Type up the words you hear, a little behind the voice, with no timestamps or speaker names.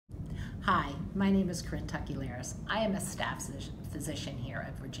Hi, my name is Corinne Tuckey Larus. I am a staff physician here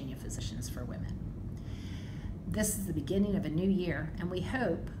at Virginia Physicians for Women. This is the beginning of a new year, and we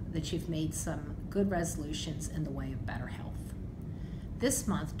hope that you've made some good resolutions in the way of better health. This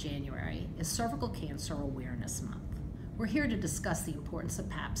month, January, is Cervical Cancer Awareness Month. We're here to discuss the importance of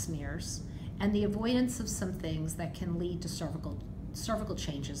pap smears and the avoidance of some things that can lead to cervical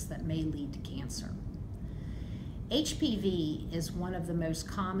changes that may lead to cancer. HPV is one of the most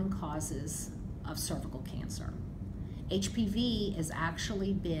common causes of cervical cancer. HPV has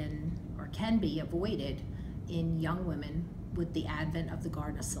actually been or can be avoided in young women with the advent of the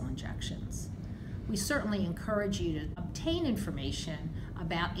Gardasil injections. We certainly encourage you to obtain information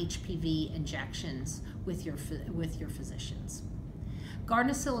about HPV injections with your physicians.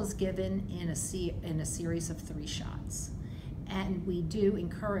 Gardasil is given in a series of 3 shots, and we do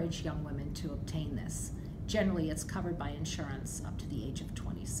encourage young women to obtain this. Generally, it's covered by insurance up to the age of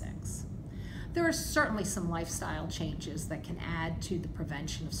 26. There are certainly some lifestyle changes that can add to the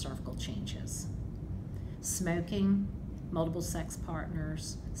prevention of cervical changes. Smoking, multiple sex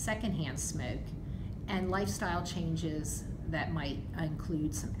partners, secondhand smoke, and lifestyle changes that might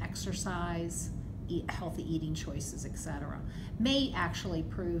include some exercise, healthy eating choices, etc., may actually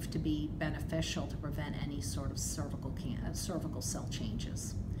prove to be beneficial to prevent any sort of cervical cell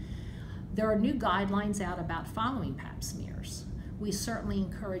changes. There are new guidelines out about following pap smears. We certainly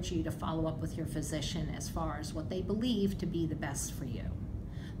encourage you to follow up with your physician as far as what they believe to be the best for you.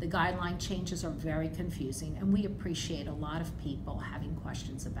 The guideline changes are very confusing, and we appreciate a lot of people having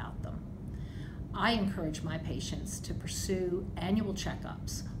questions about them. I encourage my patients to pursue annual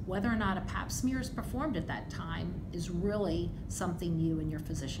checkups. Whether or not a pap smear is performed at that time is really something you and your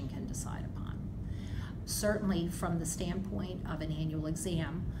physician can decide upon. Certainly, from the standpoint of an annual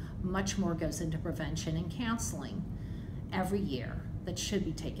exam, much more goes into prevention and counseling every year that should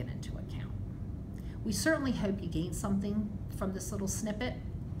be taken into account. We certainly hope you gain something from this little snippet,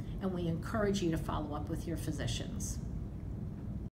 and we encourage you to follow up with your physicians.